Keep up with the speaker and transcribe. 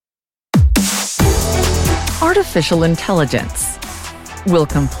Artificial intelligence will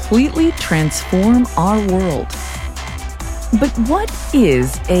completely transform our world. But what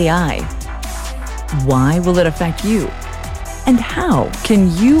is AI? Why will it affect you? And how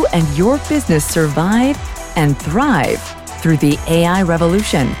can you and your business survive and thrive through the AI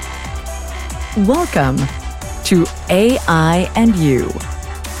revolution? Welcome to AI and You.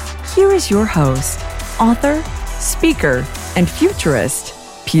 Here is your host, author, speaker, and futurist,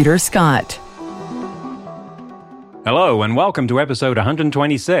 Peter Scott. Hello and welcome to episode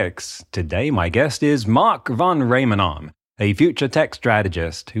 126. Today my guest is Mark van Reemenam, a future tech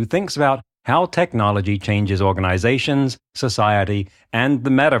strategist who thinks about how technology changes organizations, society, and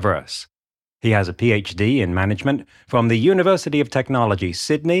the metaverse. He has a PhD in management from the University of Technology,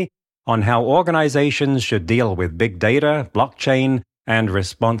 Sydney, on how organizations should deal with big data, blockchain, and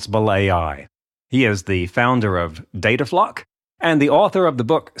responsible AI. He is the founder of Dataflock and the author of the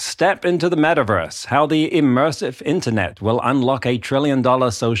book Step into the Metaverse, How the Immersive Internet Will Unlock a $1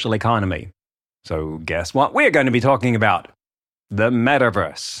 trillion Social Economy. So guess what we're going to be talking about? The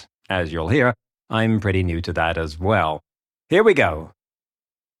metaverse. As you'll hear, I'm pretty new to that as well. Here we go.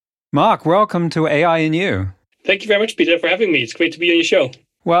 Mark, welcome to AI and You. Thank you very much, Peter, for having me. It's great to be on your show.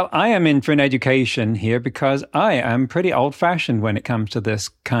 Well, I am in for an education here because I am pretty old-fashioned when it comes to this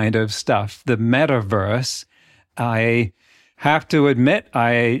kind of stuff. The metaverse, I have to admit,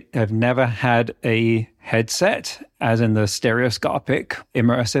 I have never had a headset, as in the stereoscopic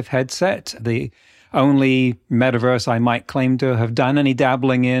immersive headset. The only metaverse I might claim to have done any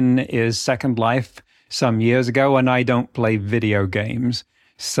dabbling in is Second Life some years ago, and I don't play video games.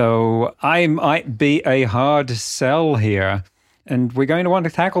 So I might be a hard sell here. And we're going to want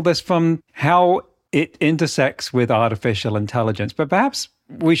to tackle this from how it intersects with artificial intelligence. But perhaps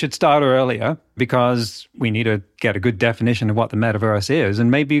we should start earlier because we need to get a good definition of what the metaverse is. And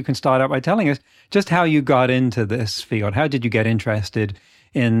maybe you can start out by telling us just how you got into this field. How did you get interested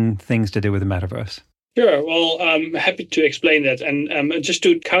in things to do with the metaverse? Sure. Well, I'm happy to explain that. And just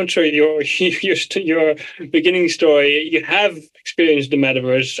to counter your beginning story, you have experienced the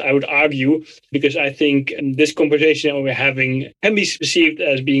metaverse, I would argue, because I think this conversation that we're having can be perceived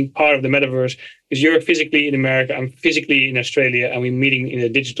as being part of the metaverse, because you're physically in America, I'm physically in Australia, and we're meeting in a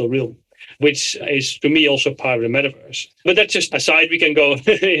digital realm, which is, to me, also part of the metaverse. But that's just aside. We can go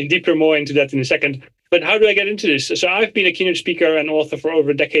deeper more into that in a second. But how do I get into this? So I've been a keynote speaker and author for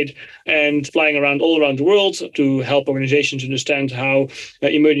over a decade and flying around all around the world to help organizations understand how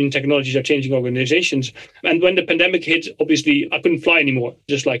emerging technologies are changing organizations. And when the pandemic hit, obviously, I couldn't fly anymore.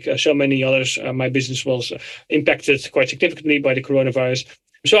 Just like so many others, my business was impacted quite significantly by the coronavirus.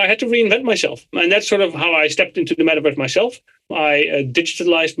 So I had to reinvent myself. And that's sort of how I stepped into the metaverse myself. I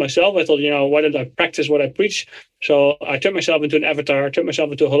digitalized myself. I thought, why don't I practice what I preach? So I turned myself into an avatar, turned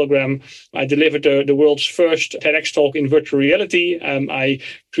myself into a hologram. I delivered the world's first TEDx talk in virtual reality. I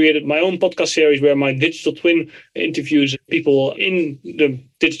created my own podcast series where my digital twin interviews people in the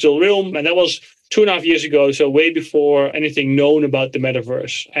digital realm. And that was 2.5 years ago, so way before anything known about the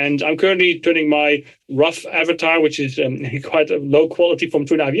metaverse. And I'm currently turning my rough avatar, which is quite a low quality from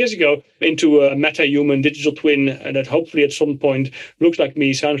 2.5 years ago, into a meta-human digital twin that hopefully at some point looks like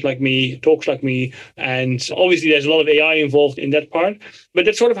me, sounds like me, talks like me. And obviously there's a lot of AI involved in that part. But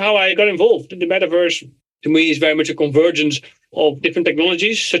that's sort of how I got involved. The metaverse, to me, is very much a convergence of different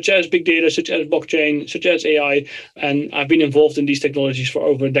technologies, such as big data, such as blockchain, such as AI. And I've been involved in these technologies for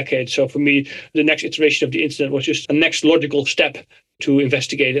over a decade. So for me, the next iteration of the internet was just a next logical step to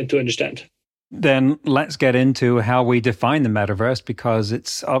investigate and to understand. Then let's get into how we define the metaverse, because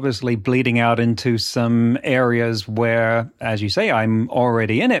it's obviously bleeding out into some areas where, as you say, I'm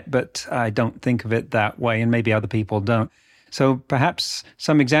already in it, but I don't think of it that way, and maybe other people don't. So perhaps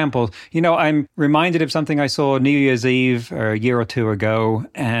some examples. I'm reminded of something I saw New Year's Eve a year or two ago,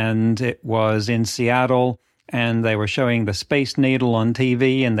 and it was in Seattle, and they were showing the Space Needle on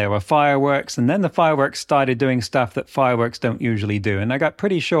TV, and there were fireworks, and then the fireworks started doing stuff that fireworks don't usually do. And I got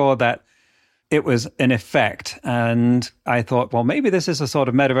pretty sure that it was an effect. And I thought, well, maybe this is a sort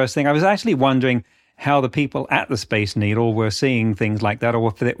of metaverse thing. I was actually wondering how the people at the Space Needle were seeing things like that, or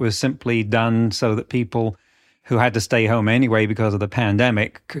if it was simply done so that people who had to stay home anyway because of the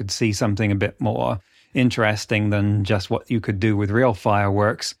pandemic could see something a bit more interesting than just what you could do with real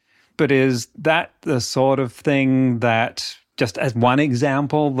fireworks. But is that the sort of thing that, just as one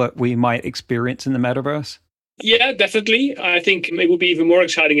example, that we might experience in the metaverse? Yeah, definitely. I think it would be even more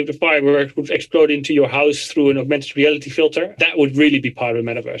exciting if the fireworks would explode into your house through an augmented reality filter. That would really be part of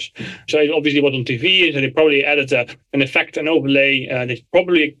the metaverse. So it obviously was on TV, and they probably added an effect, an overlay that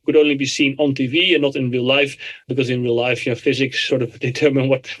probably could only be seen on TV and not in real life, because in real life, physics sort of determine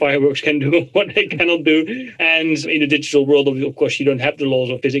what fireworks can do, what they cannot do. And in the digital world, of course, you don't have the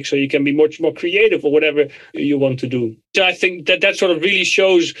laws of physics, so you can be much more creative or whatever you want to do. So I think that sort of really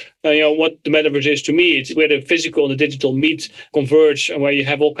shows what the metaverse is to me. It's where the physical and the digital meet, converge, and where you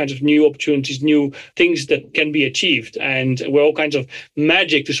have all kinds of new opportunities, new things that can be achieved, and where all kinds of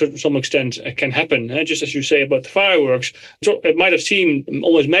magic to some extent can happen. And just as you say about the fireworks, it might have seemed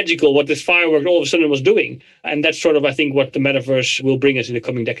almost magical what this firework all of a sudden was doing. And that's sort of, I think, what the metaverse will bring us in the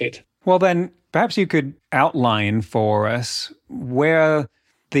coming decade. Well, then perhaps you could outline for us where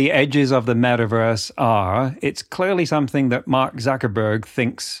the edges of the metaverse are. It's clearly something that Mark Zuckerberg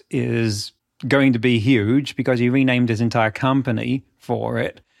thinks is going to be huge because he renamed his entire company for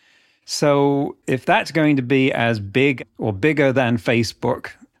it. So if that's going to be as big or bigger than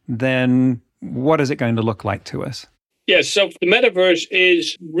Facebook, then what is it going to look like to us? Yes, so the metaverse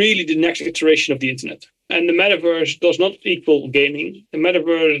is really the next iteration of the internet. And the metaverse does not equal gaming. The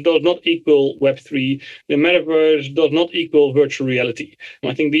metaverse does not equal Web3. The metaverse does not equal virtual reality.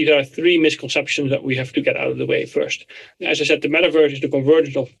 I think these are three misconceptions that we have to get out of the way first. As I said, the metaverse is the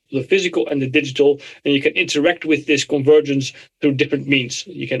convergence of the physical and the digital, and you can interact with this convergence through different means.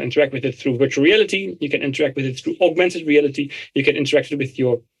 You can interact with it through virtual reality. You can interact with it through augmented reality. You can interact with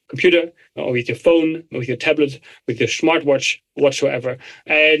your computer or with your phone, or with your tablet, with your smartwatch, whatsoever.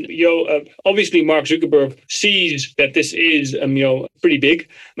 And obviously Mark Zuckerberg sees that this is pretty big,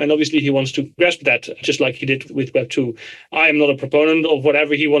 and obviously he wants to grasp that, just like he did with Web 2. I am not a proponent of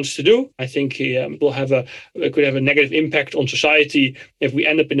whatever he wants to do. I think he could have a negative impact on society if we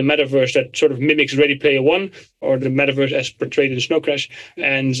end up in a metaverse that sort of mimics Ready Player One, or the metaverse as portrayed in Snow Crash.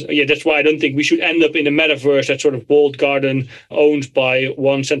 And that's why I don't think we should end up in a metaverse that's sort of walled garden, owned by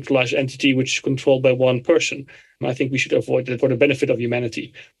one centralized entity, which is controlled by one person. I think we should avoid that for the benefit of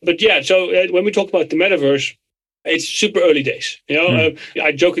humanity. But so when we talk about the metaverse, it's super early days.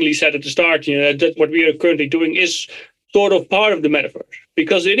 I jokingly said at the start, that what we are currently doing is sort of part of the metaverse,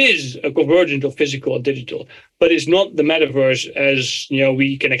 because it is a convergence of physical and digital, but it's not the metaverse as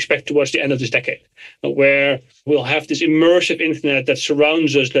we can expect towards the end of this decade, where we'll have this immersive internet that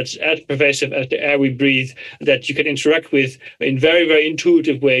surrounds us, that's as pervasive as the air we breathe, that you can interact with in very, very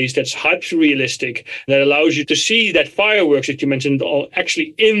intuitive ways, that's hyper-realistic, that allows you to see that fireworks that you mentioned are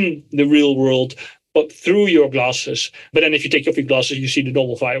actually in the real world, but through your glasses. But then if you take off your glasses, you see the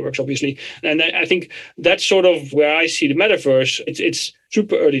normal fireworks, obviously. And I think that's sort of where I see the metaverse. It's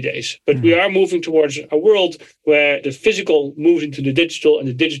super early days, but we are moving towards a world where the physical moves into the digital and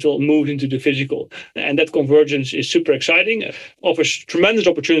the digital moves into the physical. And that convergence is super exciting, offers tremendous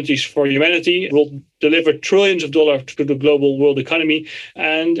opportunities for humanity, will deliver trillions of dollars to the global world economy.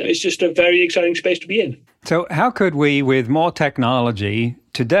 And it's just a very exciting space to be in. So how could we, with more technology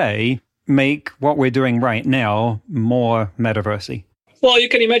today, make what we're doing right now more metaversy? Well, you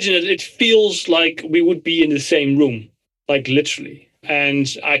can imagine that it feels like we would be in the same room, like literally. And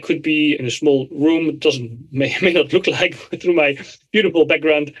I could be in a small room. It may not look like through my beautiful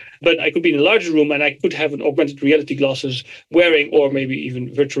background, but I could be in a larger room and I could have an augmented reality glasses wearing, or maybe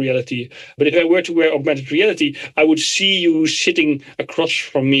even virtual reality. But if I were to wear augmented reality, I would see you sitting across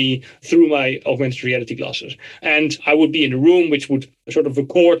from me through my augmented reality glasses. And I would be in a room which would sort of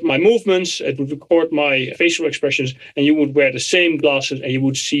record my movements, it would record my facial expressions, and you would wear the same glasses and you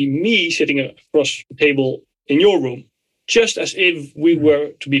would see me sitting across the table in your room, just as if we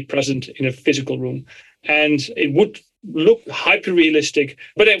were to be present in a physical room. And it would look hyper-realistic.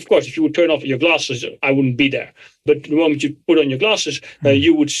 But of course, if you would turn off your glasses, I wouldn't be there. But the moment you put on your glasses,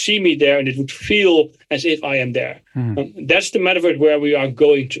 you would see me there, and it would feel as if I am there. That's the metaverse where we are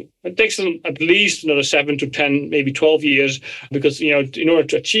going to. It takes at least another 7 to 10, maybe 12 years, because in order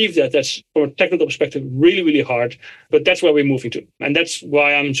to achieve that, that's from a technical perspective really, really hard. But that's where we're moving to. And that's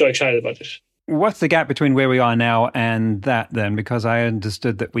why I'm so excited about this. What's the gap between where we are now and that then? Because I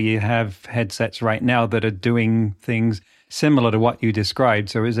understood that we have headsets right now that are doing things similar to what you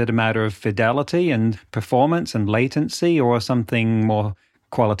described. So is it a matter of fidelity and performance and latency, or something more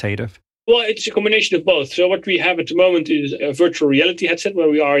qualitative? Well, it's a combination of both. So what we have at the moment is a virtual reality headset where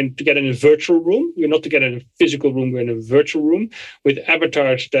we are together in a virtual room. We're not together in a physical room. We're in a virtual room with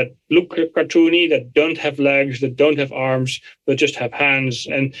avatars that look cartoony, that don't have legs, that don't have arms, but just have hands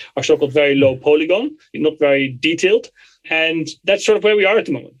and are so-called very low polygon, not very detailed. And that's sort of where we are at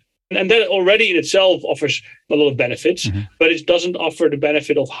the moment. And that already in itself offers a lot of benefits, but it doesn't offer the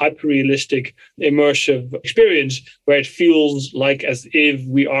benefit of hyper-realistic, immersive experience where it feels like as if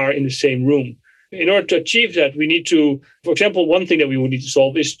we are in the same room. In order to achieve that, we need to, for example, one thing that we would need to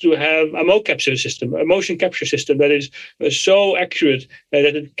solve is to have a mocap system, a motion capture system that is so accurate that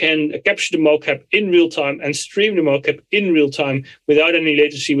it can capture the mocap in real time and stream the mocap in real time without any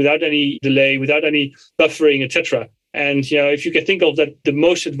latency, without any delay, without any buffering, etc. And if you can think of that, the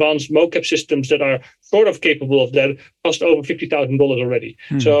most advanced mocap systems that are sort of capable of that cost over $50,000 already.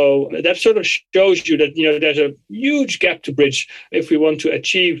 So that sort of shows you that there's a huge gap to bridge if we want to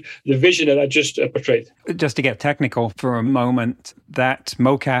achieve the vision that I just portrayed. Just to get technical for a moment, that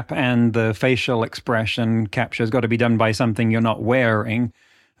mocap and the facial expression capture has got to be done by something you're not wearing.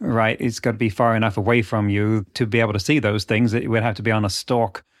 Right? It's got to be far enough away from you to be able to see those things. It would have to be on a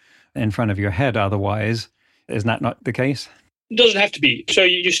stalk in front of your head otherwise. Is that not the case? It doesn't have to be. So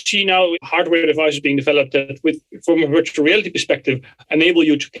you see now hardware devices being developed that, from a virtual reality perspective, enable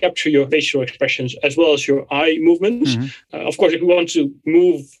you to capture your facial expressions as well as your eye movements. Of course, if we want to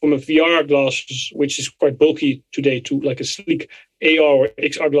move from a VR glasses, which is quite bulky today, to like a sleek AR or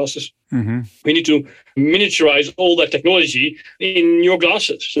XR glasses, we need to miniaturize all that technology in your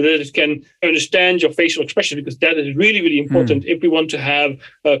glasses so that it can understand your facial expression, because that is really, really important if we want to have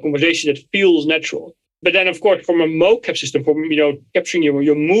a conversation that feels natural. But then, of course, from a mocap system, from capturing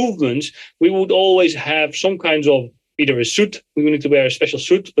your movements, we would always have some kinds of either a suit. We need to wear a special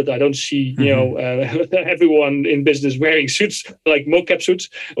suit, but I don't see everyone in business wearing suits like mocap suits.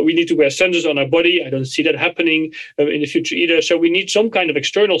 We need to wear sensors on our body. I don't see that happening in the future either. So we need some kind of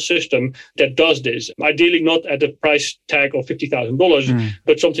external system that does this. Ideally, not at a price tag of $50,000,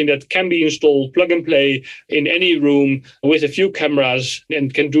 but something that can be installed, plug and play in any room with a few cameras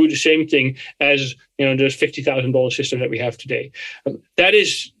and can do the same thing as those $50,000 system that we have today. That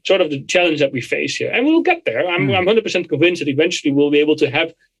is sort of the challenge that we face here. And we'll get there. I'm 100% convinced that eventually we'll be able to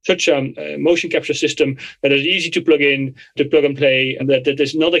have such a motion capture system that is easy to plug in, to plug and play, and that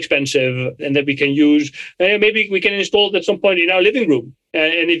is not expensive, and that we can use. Maybe we can install it at some point in our living room.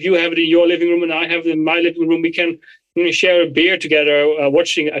 And if you have it in your living room and I have it in my living room, we can share a beer together,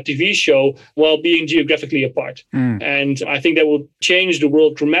 watching a TV show while being geographically apart. And I think that will change the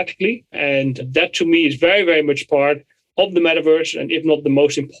world dramatically. And that, to me, is very, very much part of the metaverse, and if not the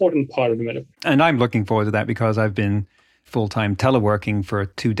most important part of the metaverse. And I'm looking forward to that because I've been full-time teleworking for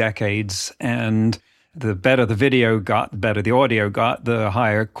 2 decades, and the better the video got, the better the audio got, the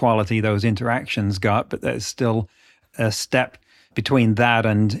higher quality those interactions got. But there's still a step between that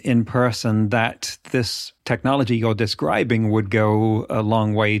and in person that this technology you're describing would go a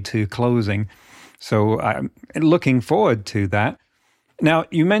long way to closing. So I'm looking forward to that. Now,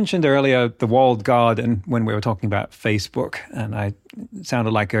 you mentioned earlier the walled garden when we were talking about Facebook, and it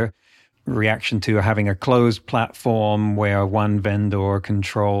sounded like a reaction to having a closed platform where one vendor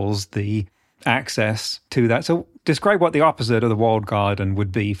controls the access to that. So describe what the opposite of the walled garden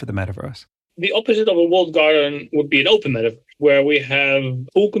would be for the metaverse. The opposite of a walled garden would be an open metaverse, where we have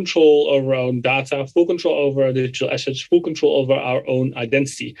full control over our own data, full control over our digital assets, full control over our own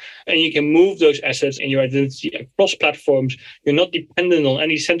identity. And you can move those assets and your identity across platforms. You're not dependent on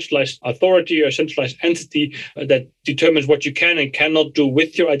any centralized authority or centralized entity that determines what you can and cannot do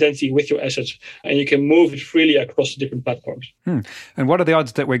with your identity, with your assets. And you can move it freely across the different platforms. And what are the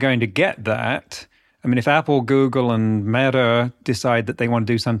odds that we're going to get that? I mean, if Apple, Google, and Meta decide that they want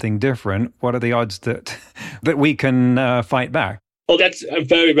to do something different, what are the odds that we can fight back? Well, that's a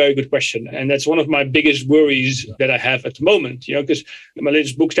very, very good question. And that's one of my biggest worries that I have at the moment, because my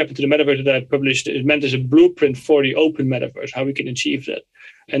latest book, Step into the Metaverse, that I published, is meant as a blueprint for the open metaverse, how we can achieve that.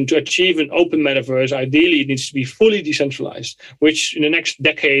 And to achieve an open metaverse, ideally, it needs to be fully decentralized, which in the next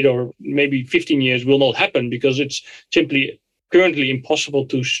decade or maybe 15 years will not happen because it's simply currently impossible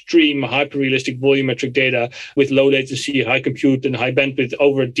to stream hyper-realistic volumetric data with low latency, high compute, and high bandwidth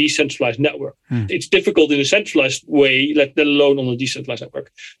over a decentralized network. It's difficult in a centralized way, let alone on a decentralized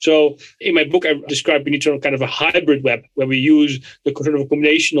network. So in my book, I describe we need to kind of a hybrid web where we use the sort of a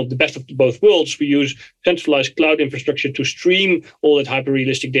combination of the best of both worlds. We use centralized cloud infrastructure to stream all that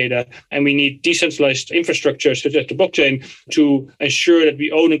hyper-realistic data, and we need decentralized infrastructure such as the blockchain to ensure that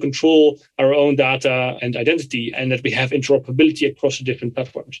we own and control our own data and identity, and that we have interoperability across the different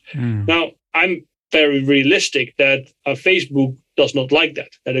platforms. Now, I'm very realistic that Facebook does not like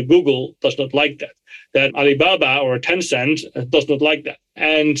that a Google does not like that Alibaba or Tencent does not like that.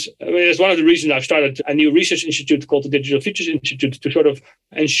 And it's one of the reasons I've started a new research institute called the Digital Futures Institute to sort of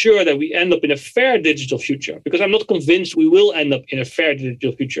ensure that we end up in a fair digital future, because I'm not convinced we will end up in a fair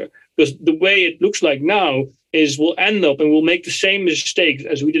digital future, because the way it looks like now is we'll end up and we'll make the same mistakes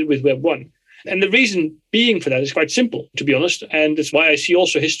as we did with Web 1. And the reason being for that is quite simple, to be honest. And that's why I see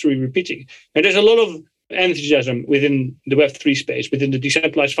also history repeating. And there's a lot of enthusiasm within the Web3 space, within the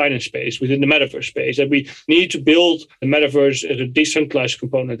decentralized finance space, within the metaverse space, that we need to build the metaverse as a decentralized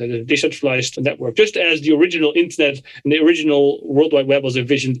component, as a decentralized network, just as the original internet and the original World Wide Web was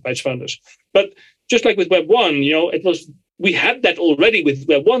envisioned by its founders. But just like with Web 1, we had that already with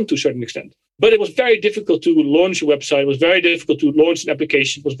Web 1 to a certain extent. But it was very difficult to launch a website. It was very difficult to launch an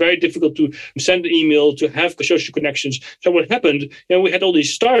application. It was very difficult to send an email, to have social connections. So what happened, we had all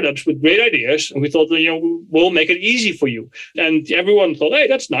these startups with great ideas, and we thought, we'll make it easy for you. And everyone thought, hey,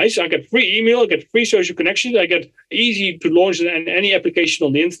 that's nice. I get free email, I get free social connections, I get easy to launch any application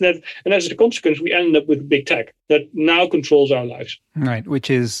on the internet. And as a consequence, we ended up with big tech that now controls our lives. Right, which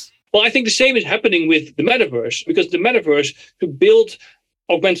is... Well, I think the same is happening with the metaverse, because the metaverse, to build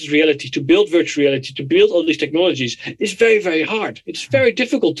augmented reality, to build virtual reality, to build all these technologies is very, very hard. It's very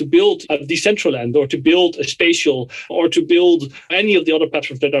difficult to build a Decentraland or to build a Spatial or to build any of the other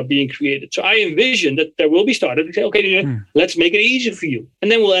platforms that are being created. So I envision that there will be startups who say, okay, let's make it easier for you. And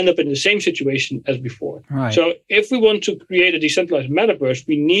then we'll end up in the same situation as before. Right. So if we want to create a decentralized metaverse,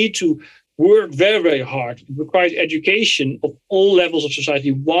 we need to work very, very hard. It requires education of all levels of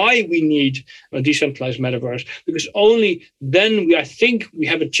society why we need a decentralized metaverse, because only then I think we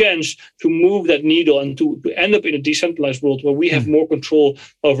have a chance to move that needle and to end up in a decentralized world where we have more control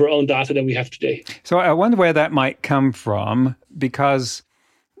over our own data than we have today. So I wonder where that might come from, because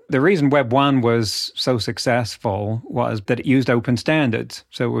the reason Web 1 was so successful was that it used open standards.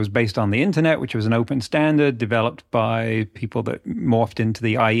 So it was based on the internet, which was an open standard developed by people that morphed into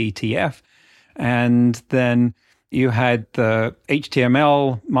the IETF. And then you had the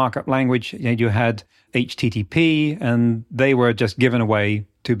HTML markup language, you had HTTP, and they were just given away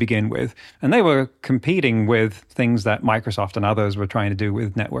to begin with. And they were competing with things that Microsoft and others were trying to do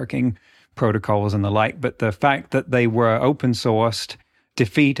with networking protocols and the like. But the fact that they were open sourced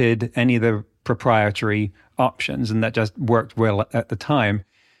defeated any of the proprietary options, and that just worked well at the time.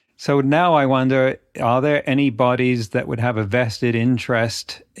 So now I wonder, are there any bodies that would have a vested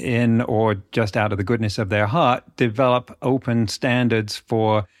interest in, or just out of the goodness of their heart, develop open standards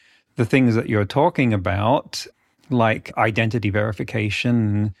for the things that you're talking about, like identity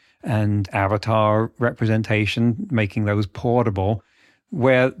verification and avatar representation, making those portable,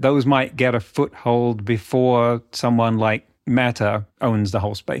 where those might get a foothold before someone like Meta owns the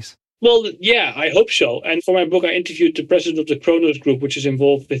whole space? Well, yeah, I hope so. And for my book, I interviewed the president of the Kronos Group, which is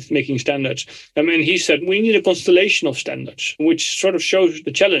involved with making standards. And he said, we need a constellation of standards, which sort of shows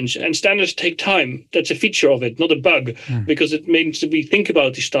the challenge. And standards take time. That's a feature of it, not a bug, because it means that we think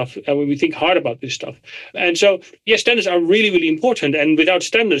about this stuff and we think hard about this stuff. And so, yes, standards are really, really important. And without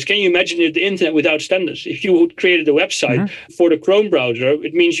standards, can you imagine the internet without standards? If you would create a website for the Chrome browser,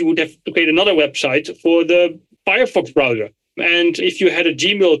 it means you would have to create another website for the Firefox browser. And if you had a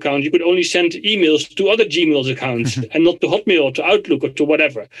Gmail account, you could only send emails to other Gmail accounts and not to Hotmail or to Outlook or to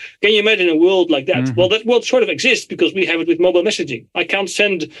whatever. Can you imagine a world like that? Well, that world sort of exists because we have it with mobile messaging. I can't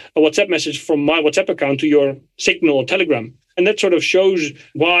send a WhatsApp message from my WhatsApp account to your Signal or Telegram. And that sort of shows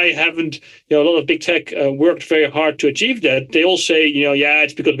why haven't a lot of big tech worked very hard to achieve that. They all say,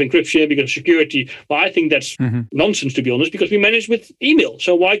 it's because of encryption, because of security. Well, I think that's nonsense, to be honest, because we manage with email.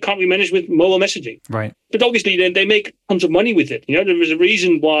 So why can't we manage with mobile messaging? Right. But obviously, they make tons of money with it. There was a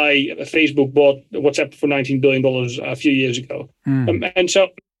reason why Facebook bought WhatsApp for $19 billion a few years ago. And so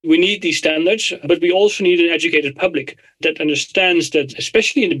we need these standards, but we also need an educated public that understands that,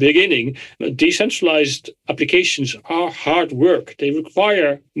 especially in the beginning, decentralized applications are hard work. They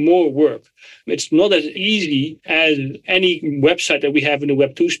require more work. It's not as easy as any website that we have in the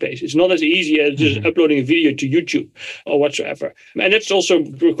Web 2 space. It's not as easy as just uploading a video to YouTube or whatsoever. And that also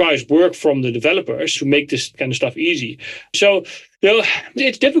requires work from the developers to make this kind of stuff easy. So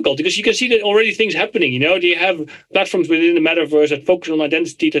it's difficult because you can see that already things happening. You have platforms within the metaverse that focus on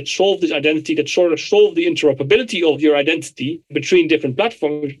identity, that solve this identity, that sort of solve the interoperability of your identity between different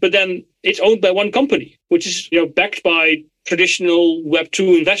platforms. But then it's owned by one company, which is backed by traditional Web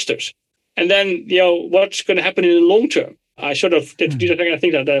 2 investors. And then what's going to happen in the long term? These are the kind of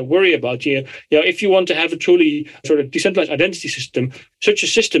things that I worry about. If you want to have a truly sort of decentralized identity system, such a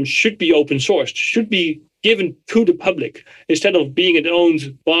system should be open sourced, should be given to the public instead of being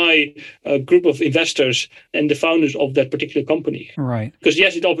owned by a group of investors and the founders of that particular company. Right. Because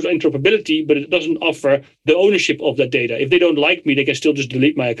yes, it offers interoperability, but it doesn't offer the ownership of that data. If they don't like me, they can still just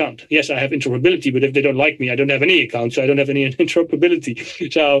delete my account. Yes, I have interoperability, but if they don't like me, I don't have any account, so I don't have any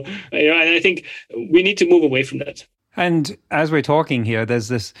interoperability. So, and I think we need to move away from that. And as we're talking here, there's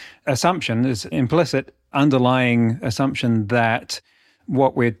this assumption, this implicit underlying assumption that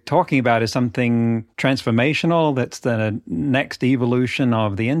what we're talking about is something transformational, that's the next evolution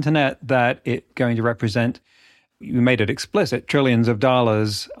of the internet, that it's going to represent, you made it explicit, trillions of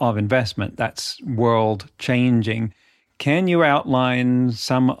dollars of investment. That's world changing. Can you outline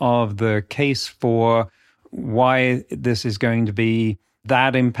some of the case for why this is going to be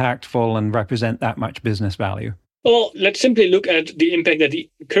that impactful and represent that much business value? Well, let's simply look at the impact that the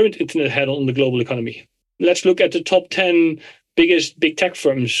current internet had on the global economy. Let's look at the top 10 biggest big tech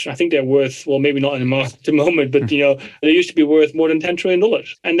firms. I think they're worth, well, maybe not at the moment, but they used to be worth more than $10 trillion.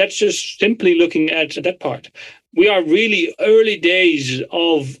 And that's just simply looking at that part. We are really early days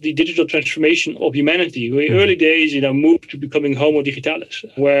of the digital transformation of humanity. We early days, moved to becoming Homo digitalis,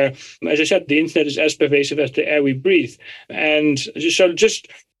 where, as I said, the internet is as pervasive as the air we breathe. And so just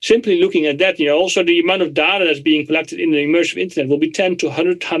simply looking at that, also the amount of data that's being collected in the immersive internet will be 10 to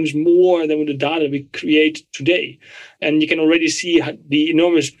 100 times more than the data we create today. And you can already see the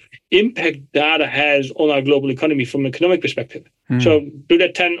enormous impact data has on our global economy from an economic perspective. So do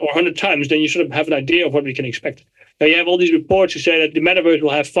that 10 or 100 times, then you sort of have an idea of what we can expect. Now you have all these reports who say that the metaverse will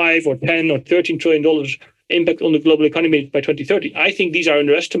have 5 or 10 or $13 trillion impact on the global economy by 2030. I think these are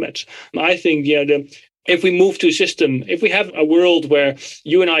underestimates. I think if we move to a system, if we have a world where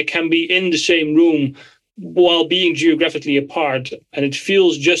you and I can be in the same room while being geographically apart, and it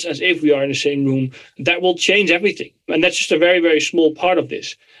feels just as if we are in the same room, that will change everything. And that's just a very, very small part of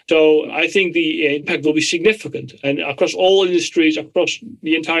this. So I think the impact will be significant and across all industries, across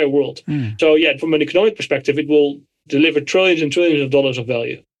the entire world. So yeah, from an economic perspective, it will deliver trillions and trillions of dollars of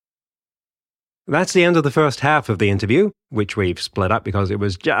value. That's the end of the first half of the interview, which we've split up because it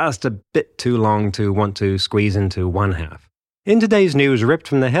was just a bit too long to want to squeeze into one half. In today's news, ripped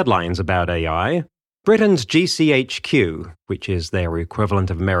from the headlines about AI, Britain's GCHQ, which is their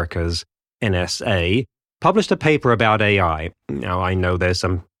equivalent of America's NSA, published a paper about AI. Now, I know there's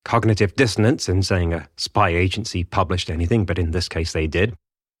some cognitive dissonance in saying a spy agency published anything, but in this case they did.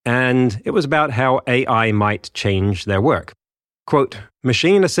 And it was about how AI might change their work. Quote,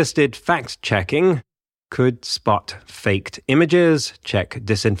 machine-assisted fact-checking could spot faked images, check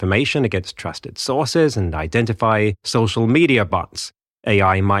disinformation against trusted sources, and identify social media bots.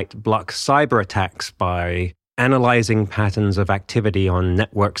 AI might block cyber attacks by analyzing patterns of activity on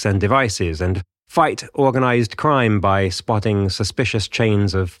networks and devices, and fight organized crime by spotting suspicious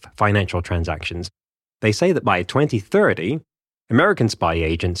chains of financial transactions. They say that by 2030, American spy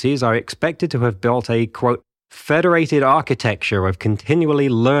agencies are expected to have built a, quote, federated architecture of continually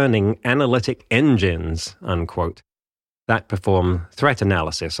learning analytic engines, unquote, that perform threat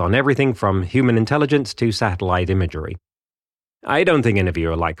analysis on everything from human intelligence to satellite imagery. I don't think any of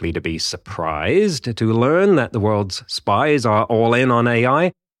you are likely to be surprised to learn that the world's spies are all in on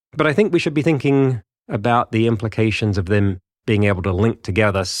AI, but I think we should be thinking about the implications of them being able to link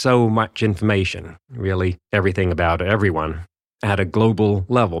together so much information, really everything about everyone, at a global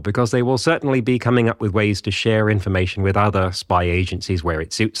level, because they will certainly be coming up with ways to share information with other spy agencies where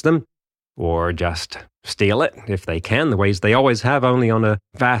it suits them, or just steal it, if they can, the ways they always have, only on a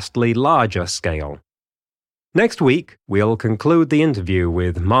vastly larger scale. Next week, we'll conclude the interview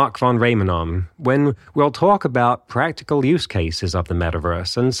with Mark von Remanom, when we'll talk about practical use cases of the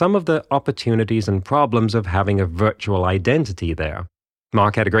metaverse and some of the opportunities and problems of having a virtual identity there.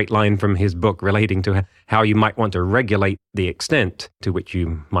 Mark had a great line from his book relating to how you might want to regulate the extent to which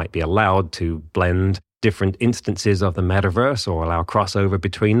you might be allowed to blend different instances of the metaverse or allow crossover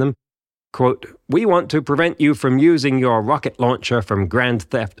between them. Quote, we want to prevent you from using your rocket launcher from Grand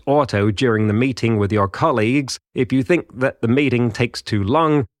Theft Auto during the meeting with your colleagues if you think that the meeting takes too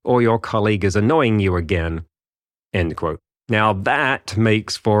long or your colleague is annoying you again. End quote. Now that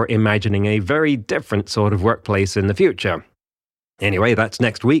makes for imagining a very different sort of workplace in the future. Anyway, that's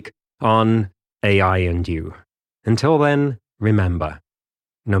next week on AI and You. Until then, remember,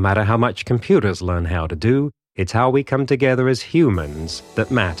 no matter how much computers learn how to do, it's how we come together as humans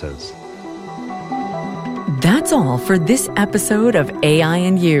that matters. That's all for this episode of AI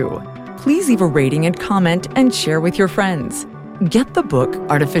and You. Please leave a rating and comment and share with your friends. Get the book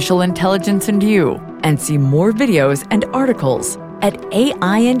Artificial Intelligence and You and see more videos and articles at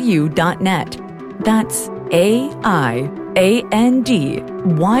aiandyou.net. That's aiandyu.net.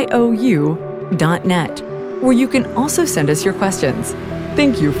 where you can also send us your questions.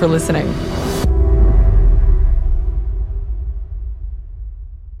 Thank you for listening.